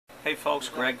Hey folks,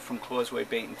 Greg from Causeway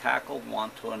Bait and Tackle,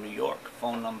 Wantagh, New York.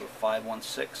 Phone number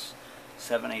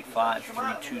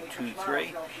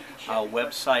 516-785-3223. Our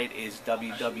website is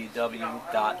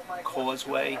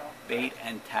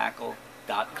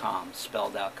www.causewaybaitandtackle.com,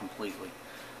 spelled out completely.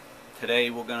 Today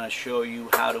we're going to show you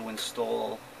how to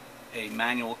install a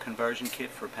manual conversion kit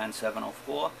for Penn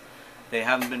 704. They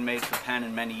haven't been made for Penn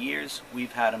in many years.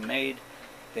 We've had them made.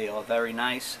 They are very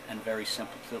nice and very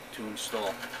simple to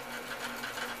install.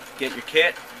 Get your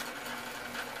kit.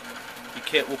 Your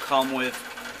kit will come with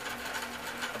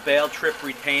a bail trip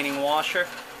retaining washer,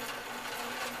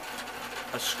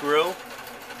 a screw,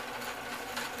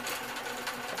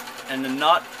 and the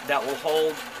nut that will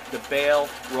hold the bail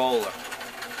roller.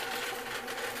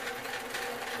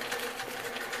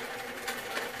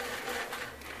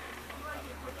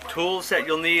 Tools that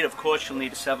you'll need, of course you'll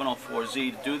need a 704Z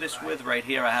to do this with. Right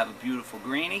here I have a beautiful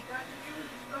greenie.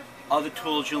 Other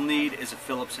tools you'll need is a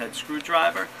Phillips head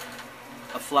screwdriver,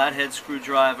 a flathead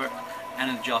screwdriver, and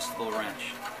an adjustable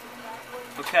wrench.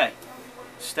 Okay,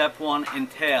 step one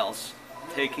entails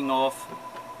taking off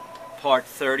part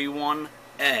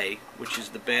 31A, which is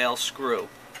the bail screw,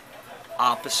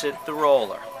 opposite the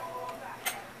roller.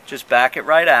 Just back it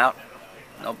right out,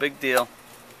 no big deal.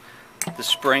 The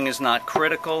spring is not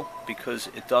critical because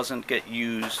it doesn't get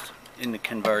used in the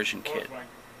conversion kit.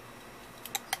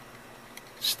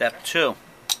 Step two,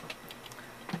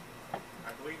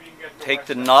 take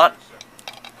the nut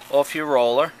off your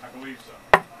roller,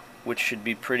 which should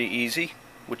be pretty easy,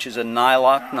 which is a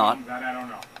nylock nut.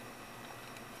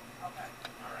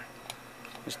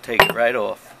 Just take it right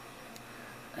off.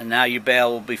 And now your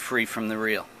bail will be free from the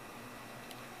reel.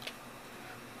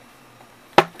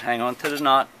 Hang on to the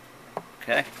nut.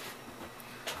 Okay?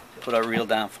 Put our reel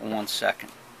down for 1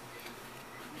 second.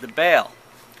 The bail.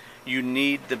 You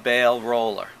need the bail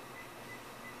roller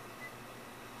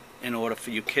in order for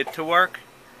your kit to work,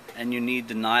 and you need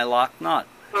the nylock nut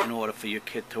in order for your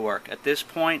kit to work. At this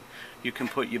point, you can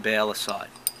put your bail aside.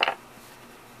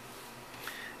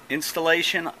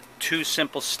 Installation, 2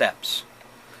 simple steps.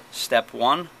 Step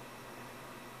 1,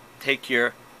 take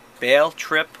your bail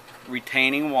trip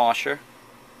retaining washer,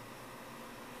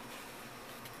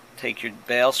 take your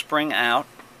bail spring out,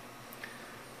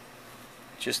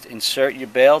 just insert your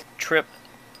bail trip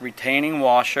retaining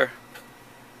washer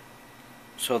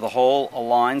so the hole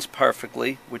aligns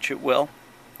perfectly, which it will.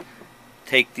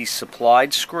 Take the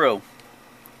supplied screw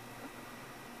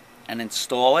and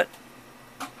install it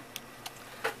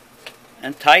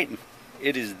and tighten.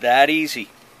 It is that easy.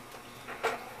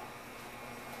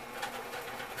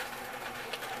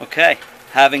 Okay,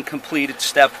 having completed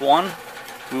step 1,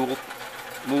 we will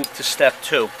move to step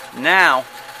 2. Now,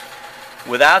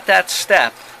 without that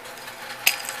step,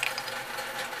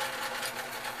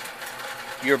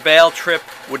 your bail trip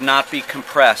would not be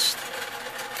compressed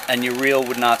and your reel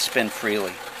would not spin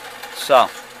freely.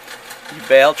 So, your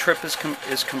bail trip is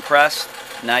compressed.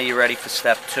 Now you're ready for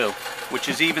step 2, which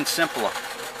is even simpler.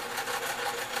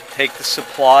 Take the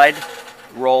supplied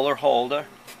roller holder,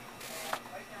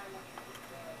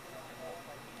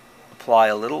 apply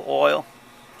a little oil,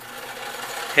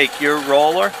 take your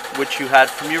roller, which you had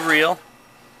from your reel,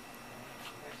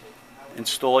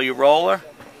 install your roller,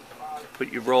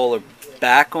 put your roller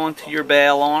back onto your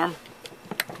bail arm,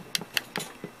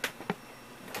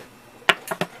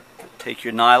 take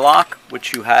your nylock,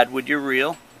 which you had with your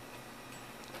reel,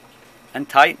 and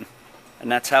tighten. And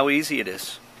that's how easy it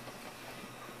is.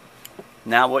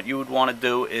 Now what you would want to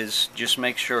do is just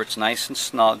make sure it's nice and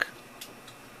snug,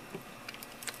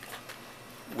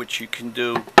 which you can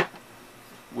do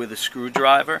with a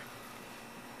screwdriver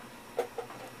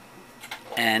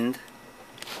and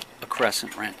a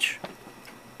crescent wrench.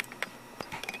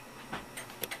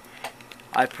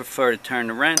 I prefer to turn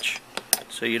the wrench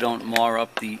so you don't mar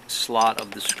up the slot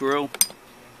of the screw.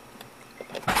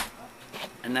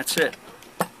 And that's it.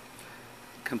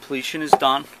 Completion is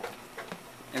done.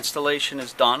 Installation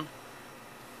is done.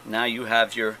 Now you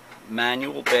have your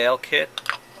manual bail kit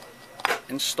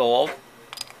installed.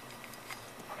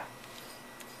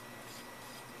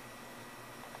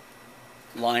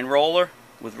 Line roller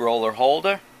with roller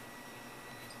holder,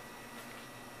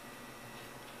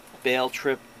 bail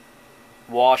trip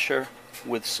washer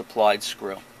with supplied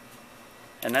screw,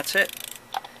 and that's it.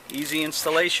 Easy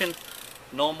installation,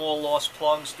 no more lost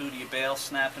plugs due to your bail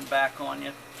snapping back on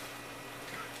you,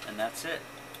 and that's it.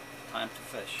 Time to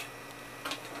fish.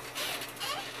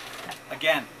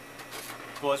 Again,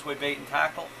 Causeway Bait and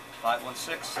Tackle,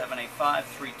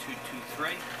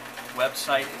 516-785-3223.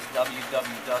 Website is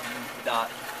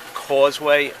www.causewaybaitandtackle.com.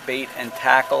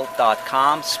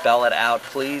 causewaybaitandtackle.com. Spell it out,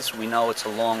 please. We know it's a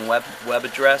long web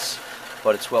address,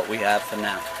 but it's what we have for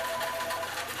now.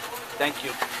 Thank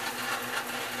you.